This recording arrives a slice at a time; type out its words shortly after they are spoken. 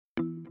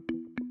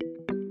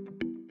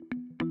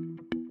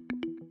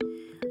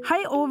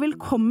Hei og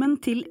velkommen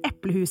til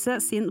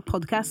Eplehuset sin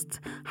podcast.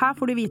 Her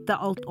får du vite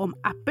alt om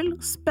Apple,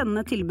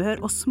 spennende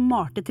tilbehør og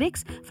smarte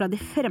triks fra de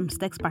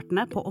fremste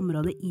ekspertene på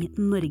området i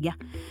Norge.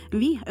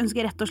 Vi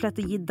ønsker rett og slett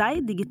å gi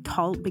deg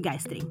digital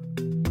begeistring.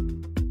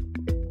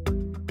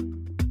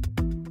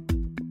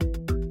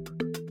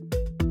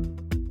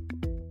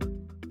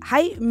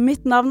 Hei,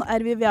 mitt navn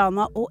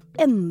Viviana, og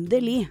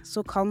endelig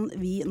så kan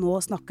vi nå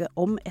snakke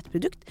om et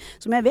produkt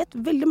som jeg vet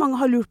veldig mange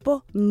har lurt på.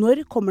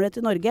 Når kommer det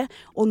til Norge,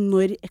 og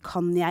når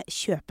kan jeg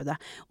kjøpe det?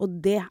 Og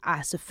det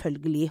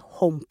selvfølgelig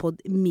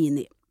HomePod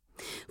Mini.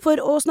 For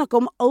å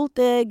snakke om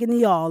alt det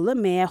geniale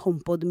med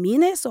HomePod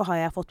Mini, så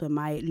har jeg fått med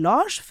meg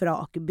Lars fra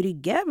Aker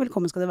Brygge.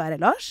 Velkommen skal det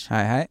være, Lars.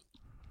 Hei, hei.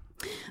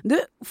 Du,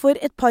 for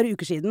et par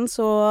uker siden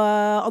så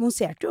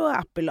annonserte jo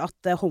Apple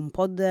at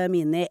HomePod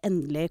Mini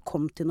endelig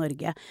kom til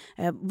Norge.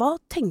 Hva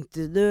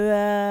tenkte du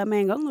med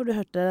en gang når du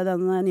hørte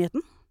den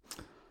nyheten?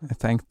 Jeg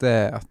tenkte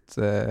at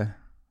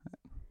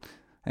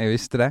jeg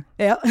visste det,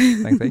 Ja.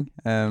 tenkte jeg.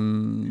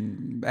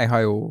 Jeg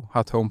har jo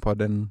hatt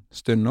HomePod en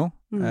stund nå,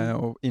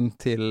 og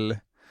inntil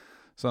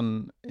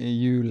sånn i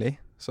juli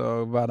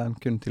så var den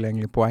kun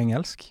tilgjengelig på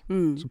engelsk.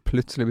 Så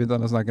plutselig begynte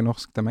han å snakke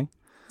norsk til meg.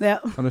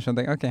 Ja. Og da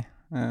skjønte jeg, ok,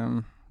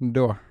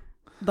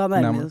 da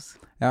nærmer vi oss.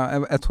 Ja,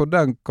 jeg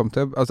trodde han kom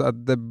til, altså at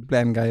det ble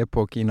en greie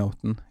på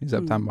keynoten i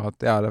september,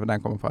 at ja,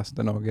 den kommer forresten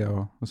til Norge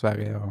og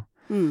Sverige og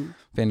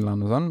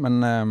Finland og sånn, men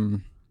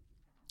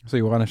så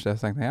gjorde han ikke det,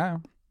 så tenkte jeg,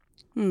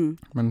 ja.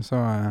 Men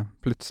så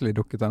plutselig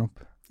dukket han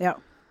opp. Ja.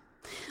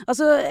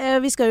 Altså,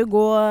 vi skal jo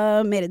gå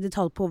mer i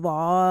detalj på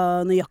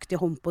hva nøyaktig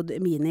HomePod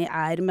Mini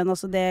men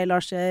altså det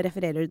Lars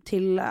refererer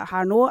til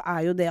her nå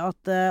jo det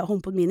at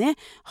HomePod Mini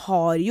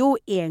har jo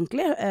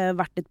egentlig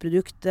vært et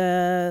produkt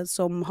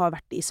som har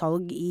vært i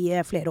salg i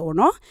flere år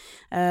nå,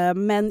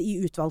 men i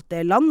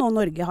utvalgte land, og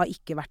Norge har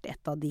ikke vært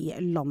et av de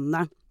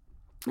landene.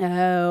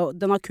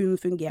 Den har kun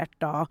fungert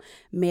da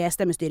med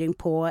stemmestyring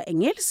på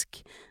engelsk,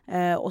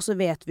 og så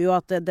vet vi jo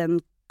at den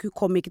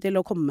kom ikke til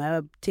å komme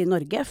til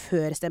Norge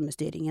før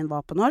stemmestyringen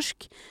var på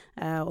norsk.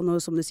 Og nå,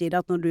 som du sier,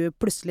 at når du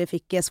plutselig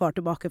fikk svar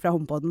tilbake fra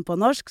HomePoden på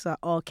norsk, så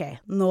ok,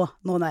 nå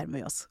nærmer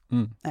vi oss.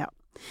 Ja.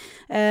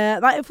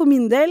 Nei, for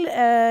min del,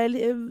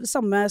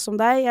 samme som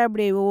deg, jeg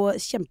ble jo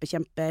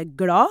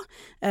kjempeglad.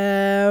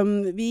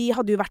 Vi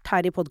hadde jo vært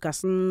her i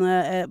podcasten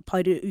et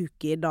par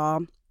uker da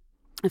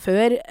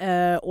før,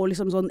 og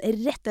liksom sånn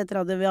rett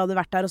etter at vi hadde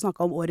vært her og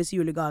snakket om årets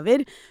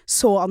julegaver,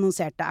 så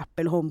annonserte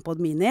Apple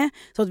HomePod Mini,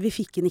 så at vi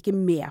fikk den ikke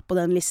med på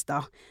den lista.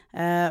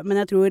 Men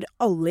jeg tror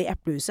alle i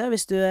Eplehuset,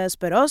 hvis du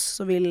spør oss,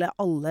 så vil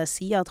alle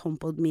si at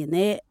HomePod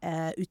Mini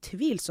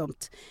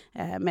utvilsomt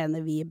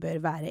mener vi bør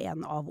være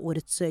en av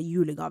årets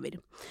julegaver.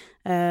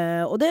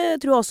 Og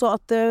det tror jeg også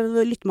at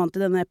lytter man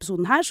til denne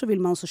episoden her, så vil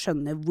man også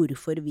skjønne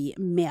hvorfor vi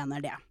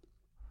mener det.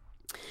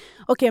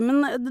 Ok, men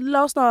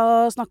la oss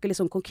da snakke litt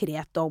sånn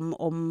konkret om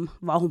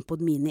hva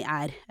HomePod Mini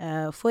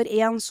For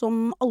en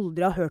som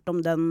aldri har hørt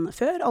om den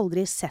før,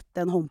 aldri sett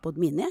en HomePod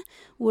Mini,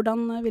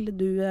 hvordan ville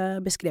du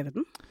beskrevet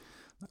den?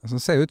 Altså,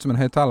 den ser ut som en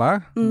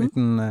høyttaler, en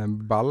liten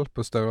ball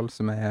på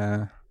størrelse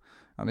med,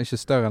 han ikke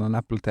større enn en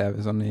Apple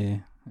TV, sånn i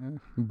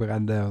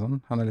bredde og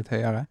sånn, han litt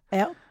høyere.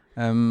 Ja.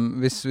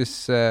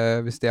 Hvis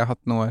de har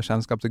hatt noe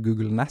kjennskap til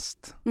Google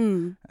Nest,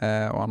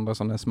 og andre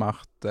sånne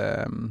smart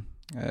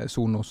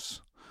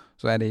Sonos,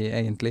 så de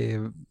egentlig,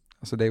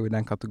 altså det jo i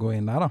den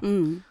kategorien der da.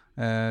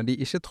 De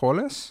ikke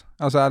trådløs,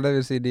 altså det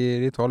vil si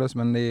de trådløs,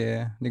 men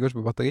de går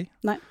ikke på batteri.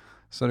 Nei.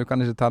 Så du kan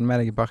ikke ta den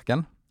med deg i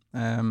parken.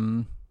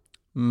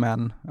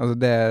 Men, altså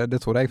det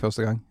trodde jeg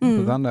første gang.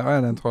 Det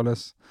er en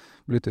trådløs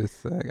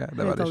Bluetooth-greie,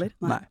 det var det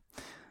ikke. Nei.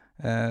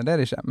 Det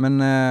det ikke, men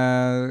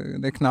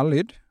det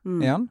knalllyd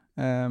igjen,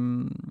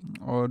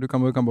 og du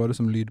kan bruke den både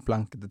som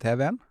lydplanke til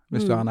TV-en,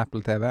 hvis du har en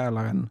Apple TV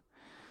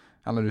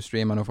eller du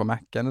streamer noe fra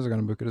Mac-en, så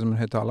kan du bruke det som en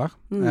høyttaler.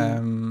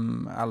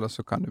 Eller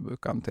så kan du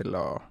bruke den til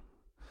å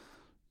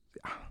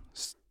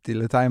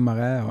stille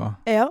timere.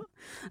 Ja.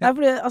 Nei,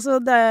 fordi, altså,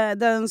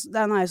 den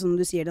jo som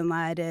du sier, den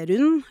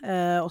rund,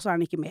 og så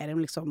den ikke mer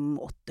enn liksom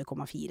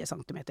 8,4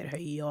 centimeter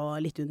høy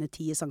og litt under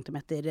 10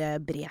 centimeter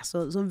bred,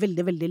 så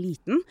veldig, veldig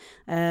liten.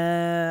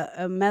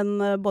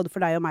 Men både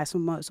for deg og meg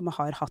som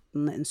har hatt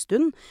den en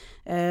stund,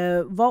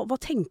 hva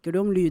tenker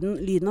du om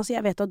lyden? Altså,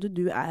 jeg vet at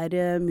du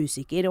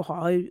musiker og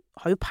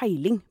har jo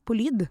peiling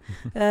på lyd.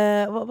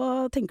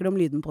 Hva tenker du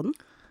om lyden på den?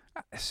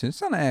 Jeg synes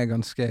han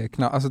ganske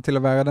altså til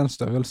å være den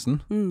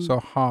størrelsen, så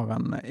har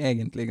han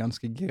egentlig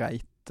ganske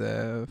greit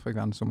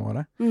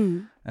frekvensområde.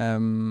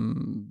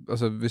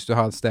 Altså hvis du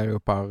har et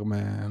stereopar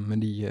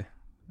med de,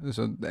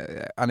 så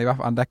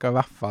han dekker i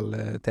hvert fall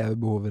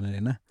TV-behovene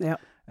dine. Ja.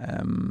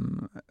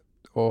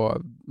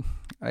 Og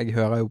jeg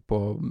hører jo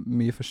på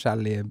mye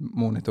forskjellige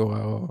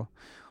monitorer og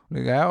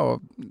greier,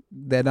 og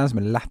det den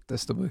som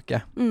lettest å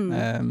bruke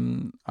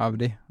av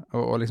de,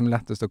 og liksom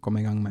lettest å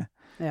komme i gang med.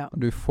 Ja.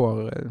 Og du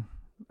får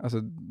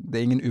altså, det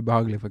er ingen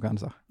ubehagelige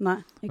frekvenser. Nei,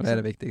 ikke sant. Og det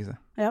er det viktigste.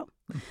 Ja.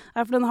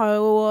 Ja, for den har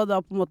jo da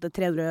på en måte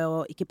 300,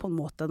 og ikke på en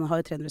måte, den har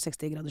jo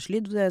 360 graders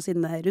lyd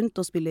siden det er rundt,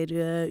 og spiller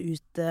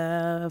ut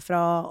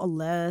fra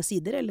alle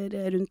sider, eller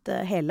rundt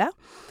hele.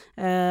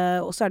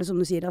 Og så er det som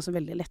du sier, altså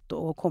veldig lett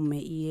å komme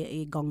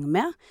i gang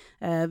med.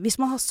 Hvis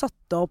man har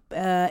satt opp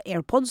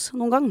AirPods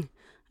noen gang,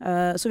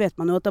 så vet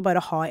man jo at det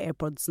bare har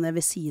AirPodsene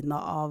ved siden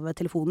av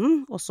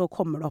telefonen, og så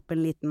kommer det opp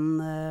en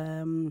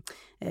liten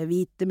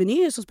hvit meny,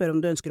 så spør om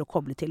du ønsker å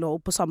koble til,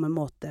 og på samme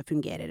måte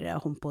fungerer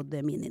HomePod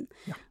Minien.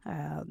 Ja.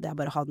 Det er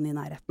bare å ha den i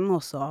nærheten,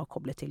 og så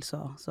koble til,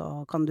 så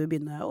kan du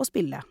begynne å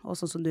spille. Og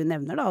sånn som du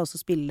nevner da,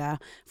 også spille,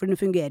 for den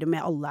fungerer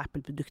med alle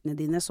Apple-produktene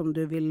dine, som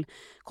du vil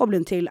koble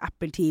den til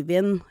Apple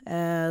TV-en,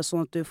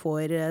 sånn at du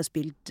får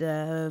spilt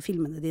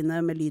filmene dine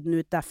med lyden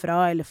ut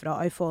derfra, eller fra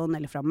iPhone,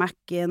 eller fra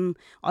Mac'en,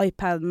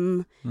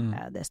 iPad'en.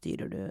 Det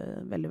styrer du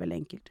veldig, veldig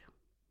enkelt.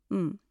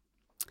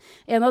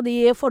 En av de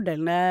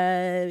fordelene,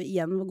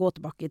 igjen gå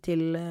tilbake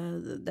til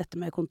dette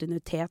med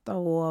kontinuitet da,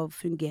 og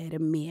fungere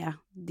med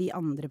de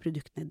andre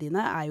produktene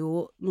dine, er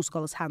jo noe som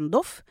kalles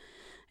handoff.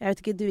 Jeg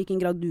vet ikke til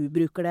hvilken grad du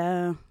bruker det,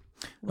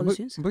 hva du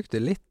synes? Jeg brukte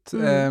det litt.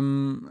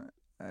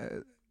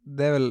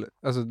 Det er vel,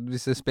 altså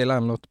hvis jeg spiller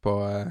en låt på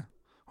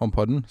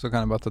HomePodden, så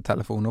kan jeg bare ta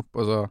telefonen opp,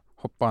 og så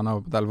hopper han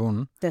over på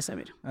telefonen. Det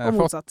stemmer. Og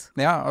motsatt.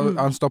 Ja,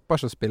 han stopper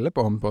ikke å spille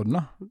på HomePodden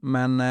da.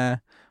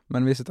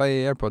 Men hvis jeg tar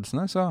i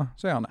AirPodsene, så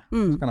gjør han det.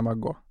 Så kan jeg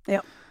bare gå.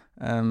 Ja.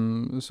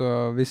 Så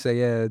hvis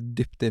jeg er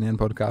dypt inn i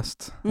en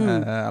podcast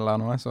eller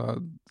noe, så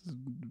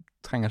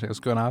trenger ikke å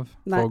skru den av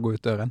for å gå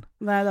ut døren.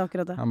 Nei, det er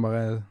akkurat det.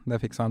 Det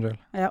fikser han selv.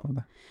 Ja.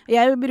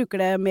 Jeg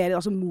bruker det mer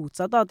altså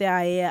motsatt, da, at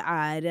jeg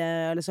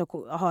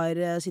har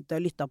sittet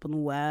og lyttet på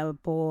noe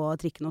på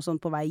trikken og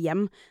sånn på vei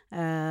hjem,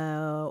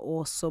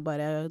 og så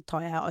bare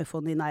tar jeg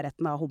iPhone i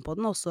nærheten av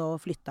HomePodden, og så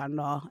flytter den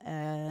da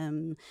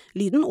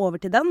lyden over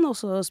til den, og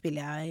så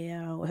spiller jeg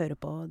og hører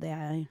på det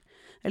jeg,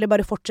 eller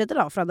bare fortsetter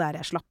da, fra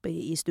der jeg slapp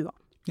i stua.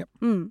 Ja.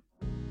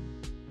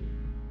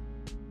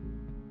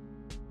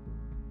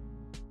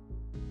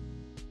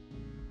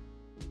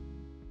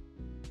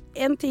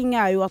 En ting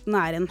er jo at den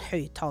er en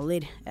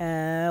høyttaler,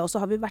 og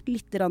så har vi vært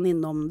litt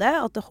innom det,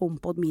 at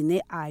HomePod Mini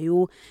er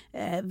jo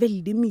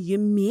veldig mye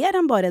mer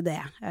enn bare det.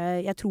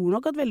 Jeg tror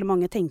nok at veldig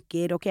mange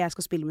tenker, ok, jeg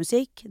skal spille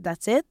musikk,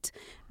 that's it,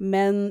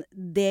 men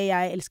det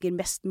jeg elsker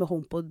mest med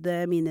HomePod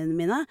Miniene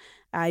mine,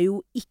 er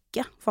jo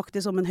ikke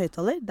faktisk som en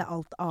høyttaler, det er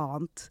alt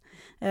annet.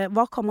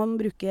 Hva kan man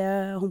bruke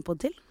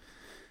HomePod til?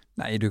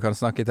 Nei, du kan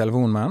snakke i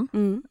telefonen med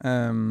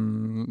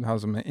den.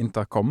 Altså med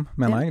intercom,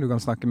 mener jeg. Du kan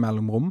snakke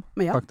mellom rom,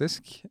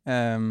 faktisk.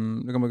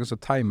 Du kan bruke så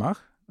timer.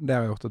 Det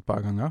har jeg gjort et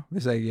par ganger.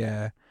 Hvis jeg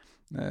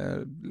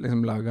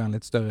liksom lager en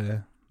litt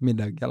større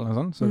middag eller noe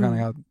sånt, så kan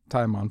jeg ha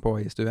timeren på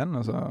i stuen,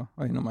 og så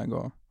nå må jeg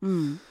gå og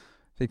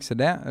fikse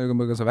det. Du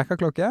kan bruke så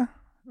vekkerklokke,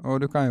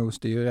 og du kan jo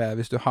styre,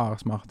 hvis du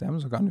har smarthjem,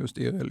 så kan du jo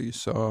styre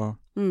lys og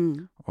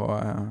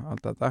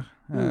alt dette.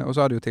 Og så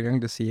har du jo tilgang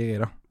til Siri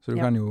da. Så du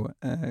kan jo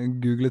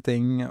google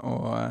ting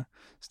og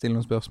stille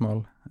noen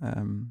spørsmål.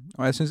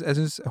 Og jeg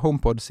synes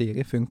HomePod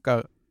Siri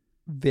funker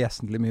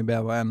vesentlig mye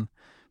bedre enn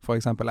for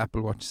eksempel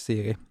Apple Watch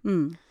Siri.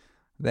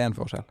 Det er en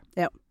forskjell.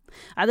 Ja.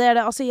 Ja, det er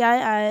det. Altså,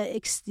 jeg er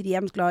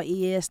ekstremt glad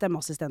i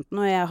stemmeassistenten,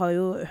 og jeg har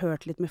jo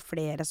hørt litt med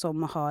flere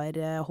som har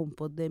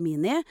HomePod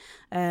Mini,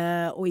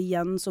 og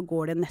igjen så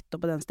går det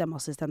nettopp på den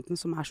stemmeassistenten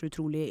som er så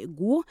utrolig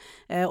god.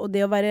 Og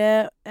det å være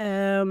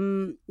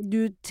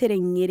du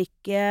trenger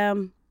ikke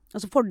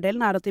altså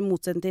fordelen er at i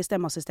motsetning til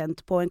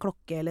stemmeassistent på en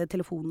klokke eller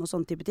telefon og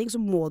sånne type ting, så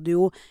må du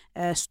jo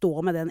stå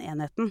med den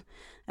enheten.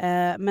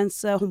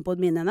 Mens HomePod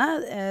Miniene,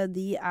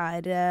 de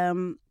er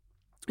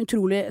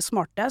utrolig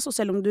smarte, så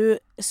selv om du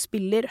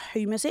spiller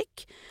høy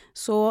musikk,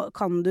 så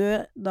kan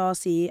du da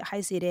si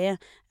hei Siri,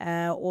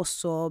 og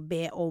så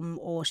be om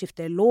å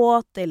skifte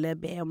låt, eller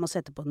be om å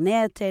sette på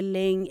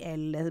nedtelling,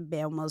 eller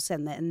be om å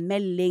sende en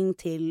melding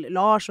til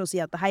Lars og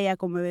si at hei, jeg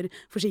kommer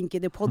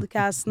forsinket i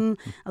podcasten.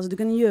 Altså du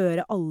kan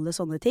gjøre alle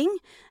sånne ting,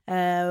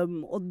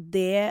 og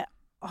det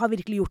har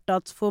virkelig gjort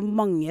at for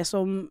mange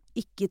som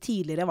ikke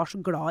tidligere var så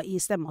glad i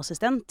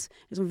stemmeassistent,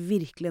 liksom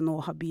virkelig nå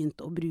har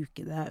begynt å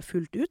bruke det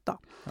fullt ut da.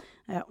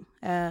 Ja.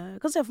 Jeg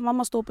kan se for meg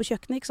man står på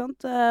kjøkkenet, ikke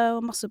sant?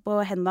 Masse på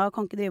hendene,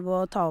 kan ikke drive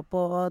og ta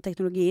på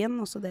teknologien,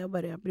 og så det å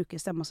bare bruke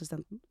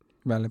stemmeassistenten.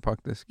 Veldig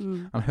praktisk.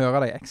 Han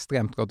hører deg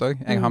ekstremt godt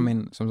også. Jeg har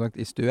min, som sagt,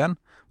 i stuen.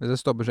 Hvis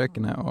jeg står på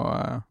kjøkkenet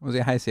og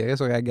sier hei Siri,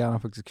 så reagerer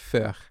han faktisk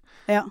før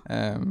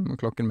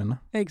klokken min.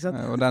 Ikke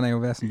sant? Og den er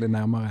jo vesentlig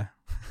nærmere.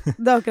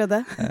 Det er akkurat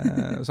det.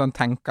 Så han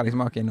tenker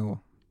liksom, ok, nå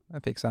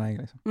fikser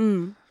jeg liksom.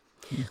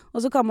 Og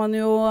så kan man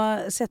jo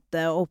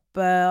sette opp,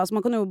 altså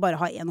man kan jo bare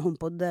ha en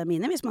HomePod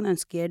Mini hvis man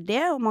ønsker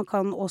det, og man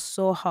kan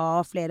også ha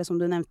flere som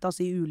du nevnte,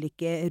 altså i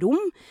ulike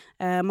rom.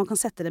 Man kan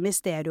sette dem i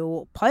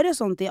stereopar,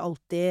 sånn at de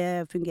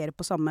alltid fungerer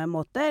på samme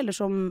måte, eller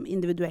som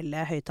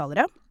individuelle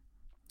høyttalere.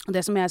 Og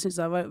det som jeg synes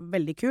var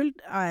veldig kult,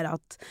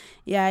 at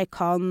jeg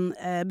kan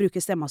bruke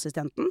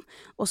stemmeassistenten,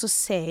 og så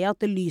ser jeg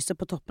at det lyset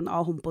på toppen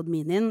av HomePod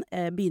Minien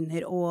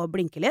begynner å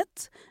blinke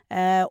litt,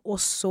 og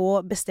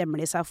så bestemmer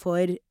de seg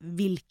for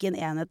hvilken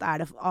enhet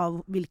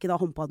hvilken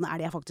av HomePodene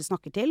det jeg faktisk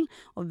snakker til,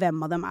 og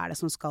hvem av dem det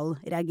som skal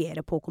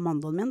reagere på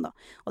kommandoen min, da.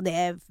 Og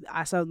det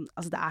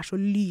det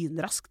så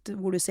lynraskt,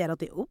 hvor du ser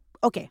at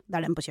ok, det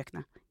den på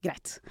kjøkkenet.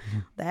 Greit.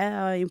 Det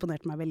har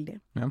imponert meg veldig.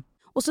 Ja.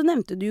 Og så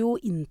nevnte du jo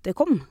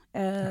Intercom.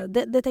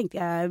 Det tenkte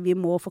jeg vi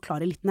må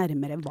forklare litt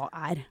nærmere hva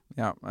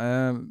Ja,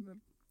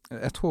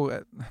 jeg tror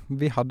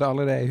vi hadde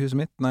aldri det i huset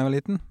mitt da jeg var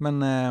liten, men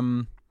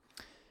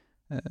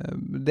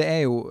det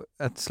jo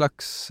et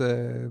slags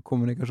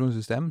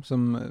kommunikasjonssystem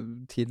som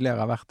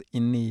tidligere har vært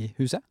inne i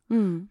huset,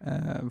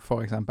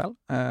 for eksempel.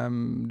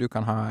 Du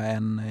kan ha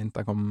en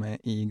intercom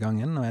i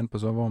gangen, og en på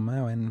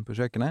soverommet, og en på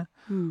kjøkkenet.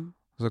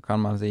 Og så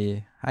kan man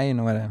si, hei,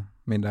 nå det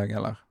middag,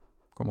 eller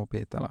kom opp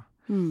hit, eller...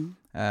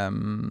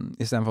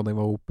 I stedet for å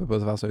drive oppe på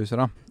tvers av huset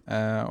da.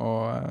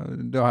 Og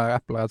da har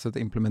Apple rett og slett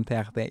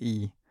implementert det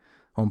i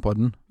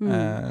HomePodden.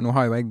 Nå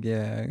har jo jeg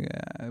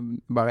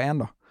bare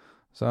en da.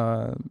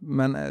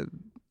 Men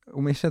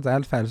om ikke det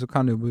helt feil, så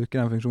kan du jo bruke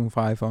den funksjonen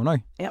fra iPhone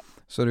også. Ja.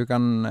 Så du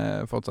kan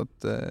fortsatt,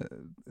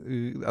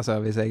 altså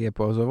hvis jeg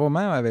på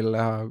soverommet, og jeg vil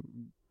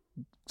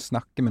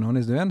snakke med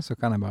noen i stuen, så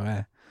kan jeg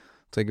bare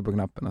trykke på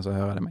knappen, og så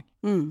hører de meg.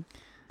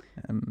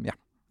 Ja.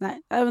 Nei,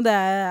 men det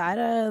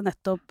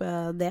nettopp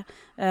det.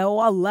 Og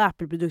alle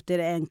Apple-produkter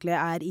egentlig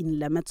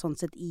innlemmet sånn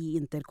sett i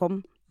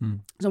Intercom.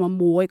 Så man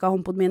må ikke ha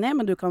HomePod Mini,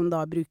 men du kan da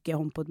bruke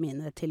HomePod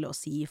Mini til å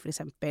si for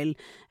eksempel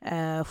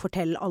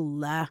fortell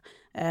alle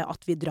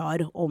at vi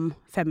drar om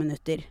 5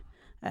 minutter.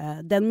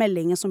 Den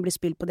meldingen som blir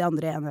spilt på de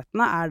andre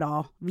enhetene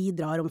da vi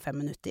drar om 5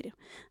 minutter.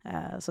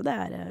 Så det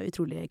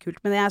utrolig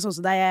kult. Men jeg sånn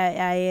som det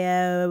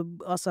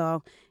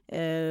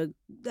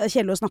det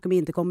kjedelig å snakke med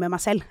Intercom med meg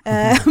selv.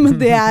 Men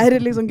det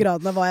liksom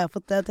graden av hva jeg har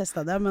fått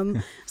testet det. Men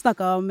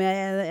snakket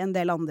med en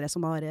del andre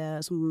som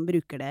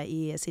bruker det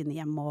i sine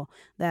hjem, og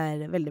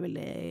det veldig,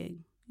 veldig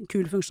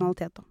kul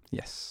funksjonalitet da.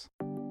 Yes.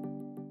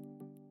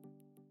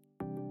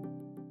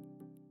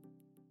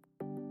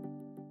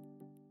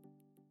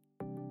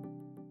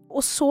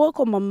 Og så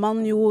kommer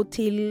man jo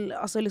til,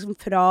 altså liksom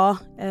fra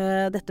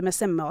dette med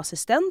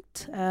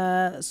stemmeassistent,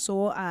 så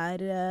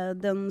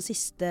den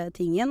siste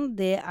tingen,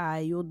 det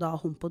jo da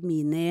HomePod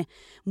Mini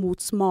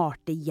mot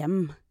smarte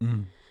hjem.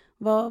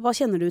 Hva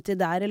kjenner du til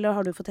der, eller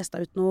har du fått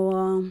testet ut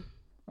noe?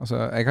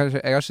 Altså, jeg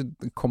har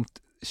ikke kommet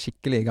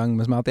skikkelig i gang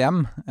med smarte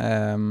hjem.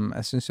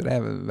 Jeg synes jo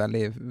det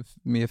veldig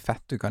mye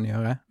fett du kan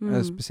gjøre,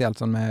 spesielt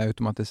sånn med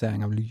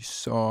automatisering av lys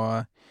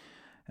og...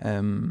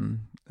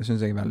 det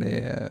synes jeg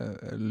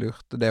veldig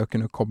lurt. Det å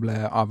kunne koble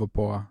av og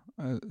på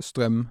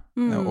strøm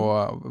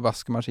og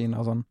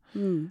vaskemaskiner og sånn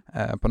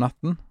på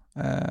natten.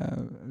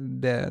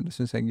 Det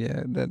synes jeg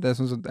det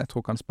synes jeg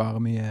tror kan spare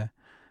mye.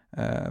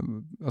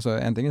 Altså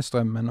en ting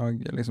strøm, men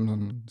også liksom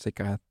sånn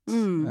sikkerhet.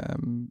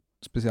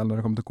 Spesielt når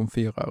det kommer til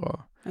komfyrer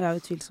og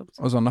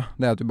sånn da.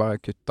 Det at du bare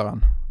kutter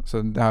den.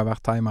 Så det har jo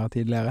vært timere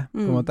tidligere,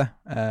 på en måte.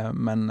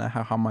 Men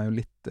her har man jo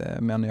litt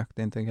mer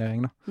nøyaktig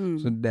integrering da.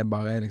 Så det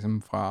bare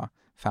liksom fra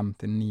 5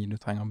 til 9 du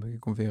trenger å bygge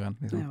komfyren,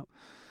 liksom.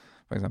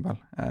 For eksempel.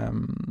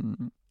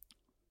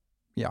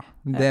 Ja,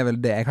 det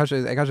vel det. Jeg har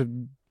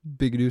ikke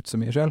bygd ut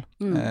så mye selv,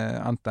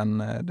 annet enn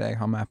det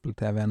jeg har med Apple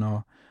TV-en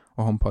og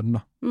HomePodden da.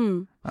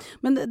 Ja.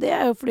 Men det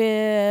jo fordi,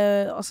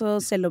 altså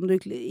selv om du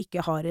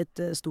ikke har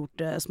et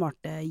stort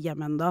smarte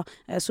hjem enda,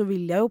 så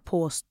vil jeg jo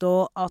påstå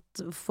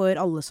at for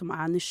alle som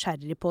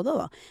nysgjerrig på det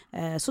da,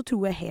 så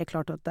tror jeg helt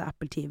klart at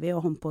Apple TV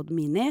og HomePod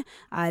Mini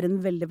en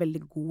veldig,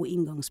 veldig god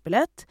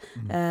inngangsbillett.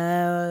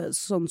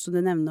 Sånn som du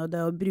nevner,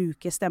 det å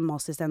bruke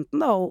stemmeassistenten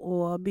da,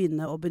 og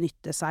begynne å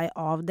benytte seg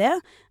av det,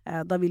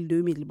 da vil du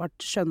umiddelbart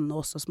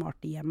skjønne også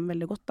smarte hjem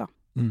veldig godt da.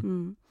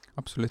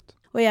 Absolutt.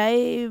 Og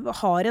jeg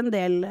har en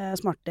del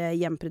smarte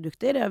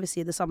hjemprodukter. Jeg vil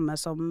si det samme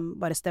som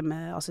bare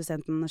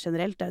stemmeassistenten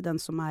generelt. Det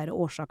den som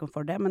årsaken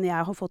for det. Men jeg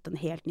har fått en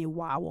helt ny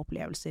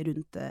wow-opplevelse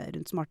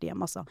rundt smarte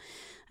hjem. Altså.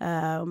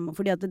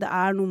 Fordi at det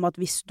noe med at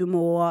hvis du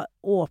må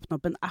åpne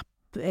opp en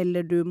app,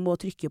 eller du må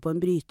trykke på en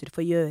bryter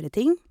for å gjøre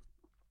ting,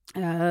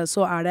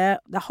 så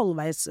det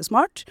halvveis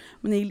smart,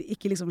 men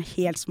ikke liksom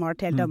helt smart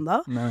helt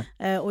enda.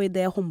 Og i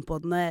det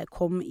HomePodene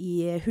kom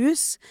i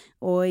hus,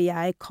 og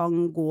jeg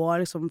kan gå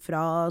liksom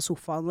fra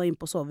sofaen og inn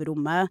på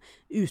soverommet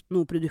uten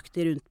noen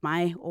produkter rundt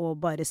meg, og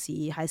bare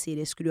si hei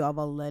Siri, skru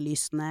av alle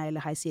lysene,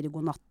 eller hei Siri,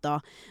 god natta,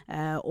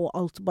 og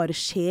alt bare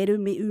skjer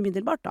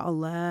umiddelbart, da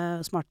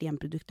alle smarte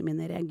hjemprodukter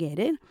mine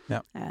reagerer.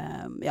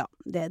 Ja,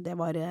 det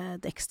var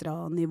et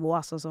ekstra nivå,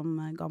 altså, som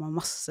ga meg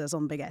masse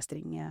sånn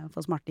begeistring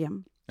for smarte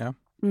hjem. Ja.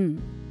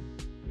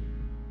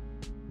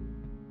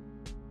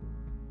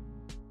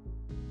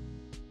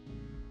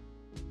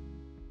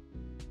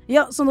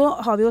 Ja, så nå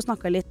har vi jo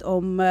snakket litt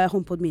om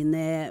HomePod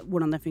Mini,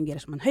 hvordan den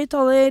fungerer som en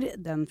høyttaler,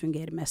 den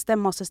fungerer med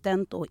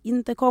stemmeassistent og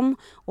intercom,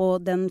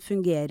 og den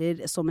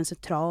fungerer som en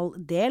sentral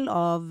del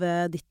av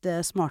ditt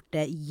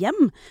smarte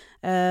hjem.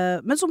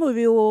 Men så må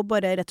vi jo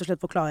bare rett og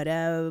slett forklare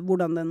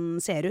hvordan den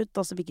ser ut,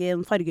 altså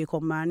hvilken farge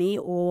kommer den i,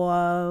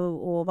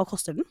 og hva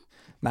koster den?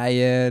 Nei,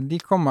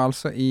 de kommer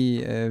altså i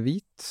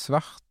hvit,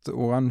 svart,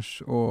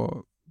 oransje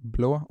og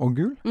blå og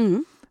gul.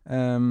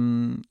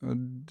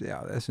 Og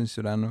jeg synes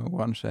jo den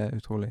oransje er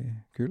utrolig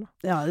kul.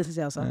 Ja, det synes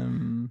jeg også.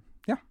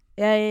 Ja.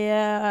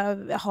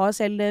 Jeg har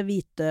selv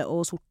hvite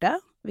og sorte.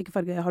 Hvilke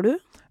farger har du?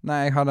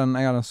 Nei, jeg har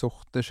den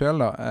sorte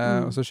selv da,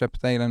 og så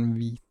kjøpte jeg den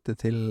hvite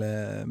til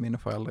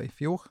mine foreldre i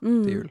fjor,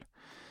 til jul.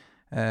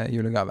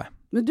 Julegave.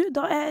 Men du,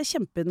 da er jeg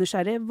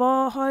kjempenysgjerrig.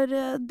 Hva har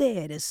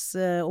deres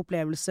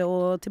opplevelse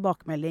og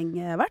tilbakemelding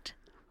vært?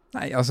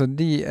 Nei, altså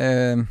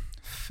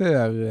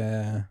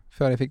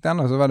før jeg fikk den,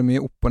 så var det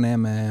mye opp og ned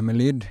med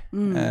lyd.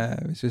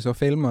 Hvis vi så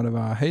film og det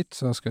var høyt,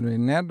 så skulle vi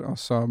ned, og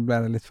så ble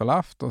det litt for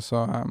lavt, og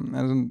så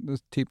en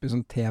typisk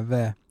sånn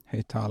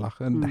TV-høyttaler.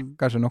 Den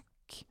dekker ikke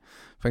nok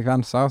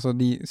frekvenser, så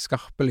de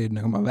skarpe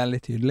lydene kommer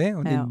veldig tydelig,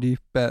 og de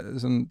dype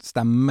sånn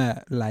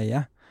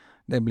stemmeleie,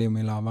 det blir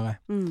mye lavere.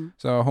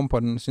 Så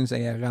HomePoden synes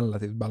jeg er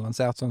relativt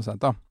balansert sånn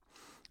sett da.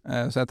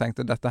 Så jeg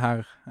tenkte dette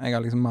her, jeg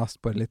har liksom mast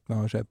på det litt med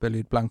å kjøpe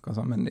lydplank og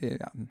sånn, men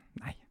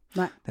nei,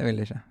 det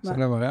vil jeg ikke. Så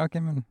det var, ok,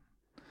 men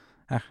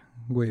her,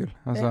 god jul.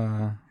 Altså,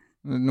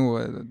 nå,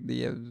 de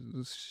er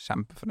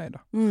kjempefornøyde.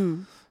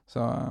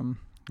 Så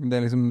det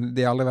er liksom,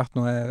 de har aldri vært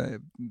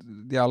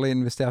de har aldri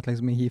investert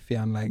liksom i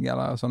hifi-anlegg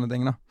eller sånne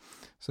ting da.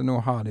 Så nå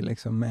har de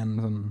liksom en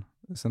sånn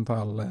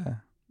sentral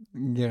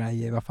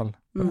greie i hvert fall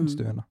på den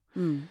stuen da.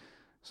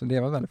 Så de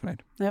har vært veldig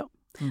fornøyd. Ja.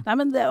 Nei,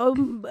 men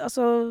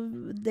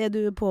det du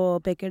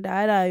påpeker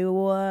der er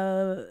jo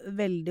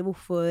veldig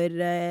hvorfor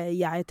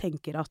jeg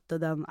tenker at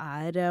den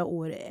er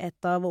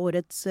et av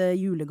årets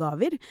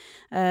julegaver.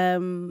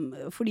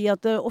 Fordi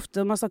at ofte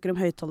når man snakker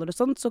om høyttaler og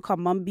sånt, så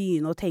kan man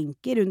begynne å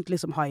tenke rundt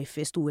liksom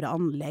hi-fi, store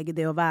anlegg,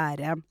 det å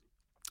være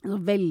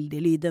veldig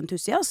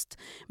lydentusiast,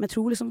 men jeg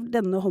tror liksom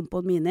denne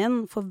HomePod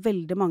Minien for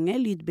veldig mange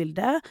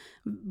lydbilde,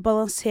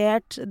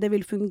 balansert, det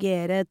vil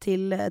fungere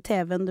til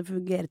TV-en, det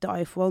fungerer til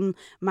iPhone,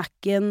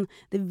 Mac'en,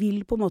 det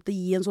vil på en måte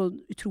gi en så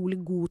utrolig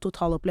god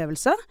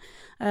totalopplevelse.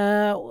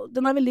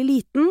 Den er veldig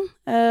liten,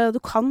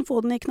 du kan få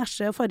den i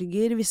knæsje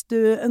farger hvis du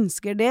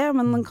ønsker det,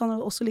 men den kan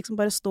også liksom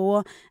bare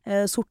stå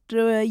sort,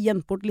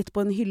 gjemt bort litt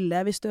på en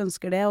hylle hvis du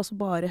ønsker det, og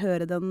så bare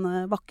høre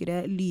den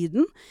vakre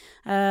lyden.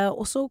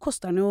 Og så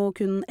koster den jo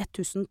kun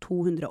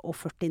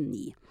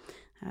 1249.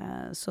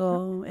 Så,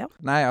 ja.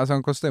 Nei, altså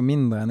han koster jo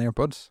mindre enn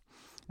AirPods.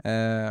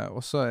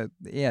 Og så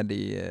er de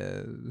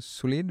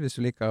solid hvis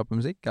du liker på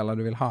musikk, eller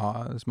du vil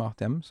ha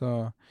smart hjem,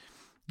 så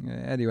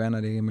er det jo en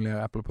av de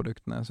rimeligere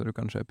Apple-produktene så du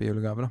kan kjøpe i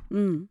julegave da.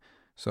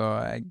 Så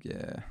jeg,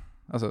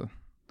 altså,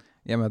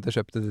 i og med at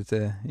jeg kjøpte det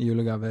til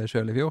julegave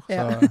selv i fjor, så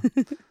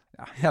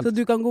ja, helt. Så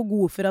du kan gå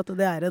god for at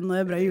det er en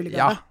bra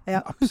julegave?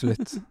 Ja,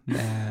 absolutt. Det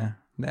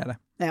er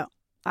det. Ja.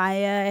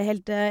 Nei, jeg er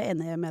helt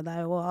enig med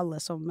deg, og alle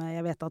som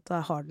jeg vet at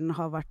har den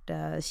har vært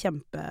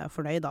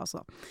kjempefornøyd,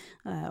 altså.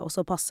 Og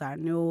så passer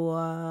den jo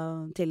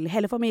til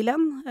hele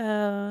familien,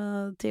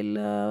 til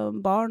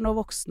barn og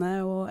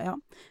voksne, og ja,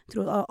 jeg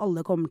tror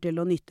alle kommer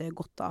til å nyte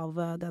godt av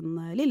den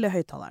lille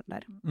høyttaleren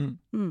der.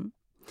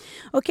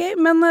 Ok,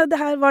 men det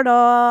her var da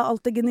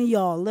alt det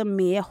geniale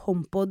med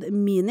HomePod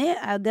Mini.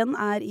 Den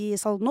er i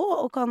salg nå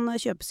og kan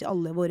kjøpes i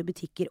alle våre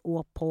butikker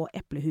og på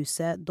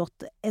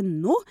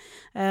eplehuset.no.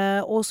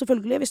 Og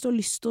selvfølgelig, hvis du har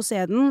lyst til å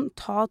se den,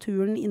 ta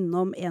turen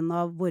innom en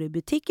av våre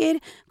butikker.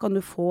 Kan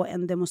du få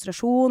en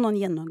demonstrasjon og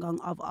en gjennomgang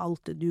av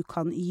alt du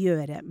kan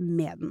gjøre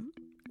med den.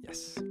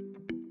 Yes.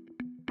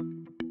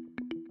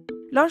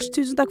 Lars,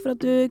 tusen takk for at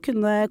du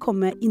kunne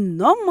komme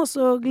innom, og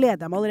så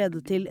gleder jeg meg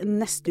allerede til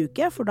neste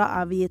uke, for da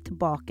er vi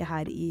tilbake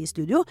her i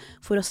studio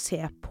for å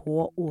se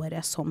på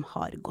året som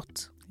har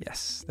gått.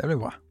 Yes, det blir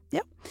bra.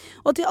 Ja,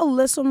 og til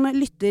alle som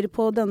lytter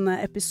på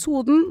denne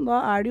episoden, da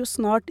er det jo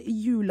snart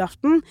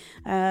julaften,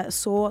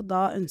 så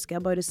da ønsker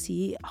jeg bare å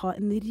si ha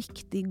en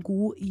riktig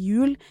god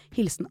jul.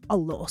 Hilsen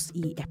alle oss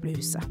i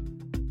Eplehuset.